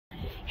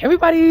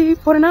Everybody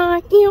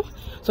 49.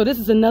 So this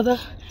is another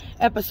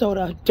episode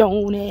of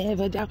Don't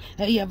Ever Down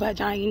Your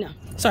Vagina.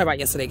 Sorry about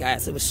yesterday,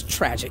 guys. It was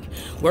tragic.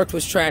 Work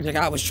was tragic.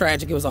 I was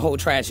tragic. It was a whole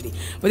tragedy.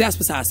 But that's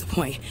besides the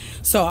point.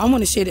 So I'm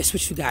going to share this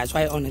with you guys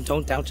right on the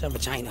Don't Doubt Your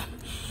Vagina.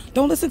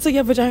 Don't listen to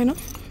your vagina.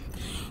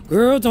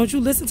 Girl, don't you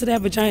listen to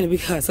that vagina,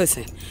 because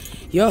listen,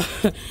 your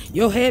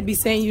head be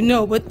saying you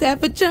know, but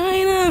that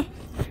vagina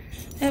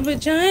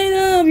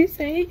be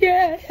saying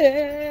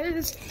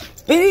yes,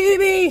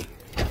 baby.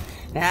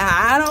 Now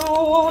I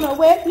don't wanna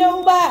wet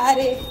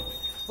nobody,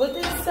 but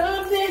there's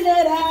something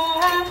that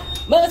I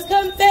must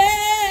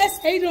confess.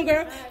 How you doing,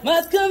 girl?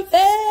 Must confess.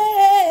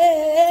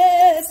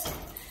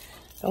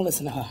 Don't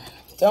listen to her.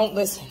 Don't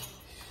listen.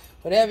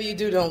 Whatever you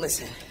do, don't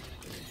listen.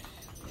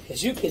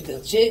 Cause you can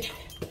legit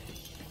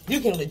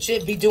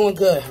be doing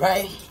good,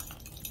 right?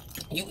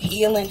 You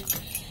healing,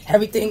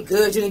 everything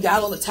good. You done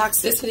got all the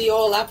toxicity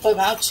all up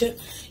about you.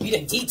 You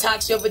done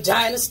detoxed your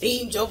vagina,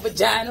 steamed your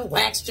vagina,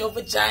 waxed your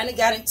vagina,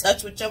 got in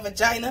touch with your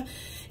vagina,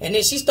 and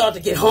then she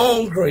started to get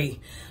hungry.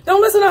 Don't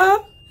listen to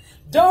her.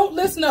 Don't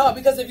listen to her,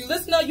 because if you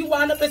listen to her, you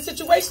wind up in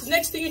situations.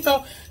 Next thing you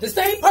know, the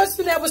same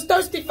person that was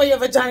thirsty for your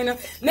vagina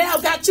now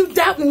got you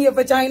doubting your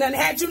vagina, and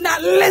had you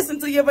not listened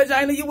to your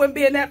vagina, you wouldn't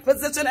be in that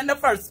position in the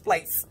first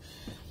place.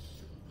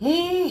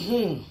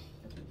 And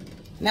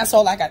that's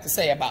all I got to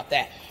say about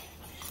that.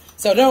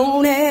 So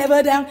don't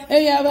ever doubt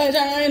your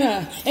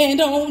vagina, and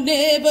don't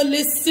ever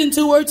listen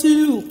to her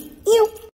too.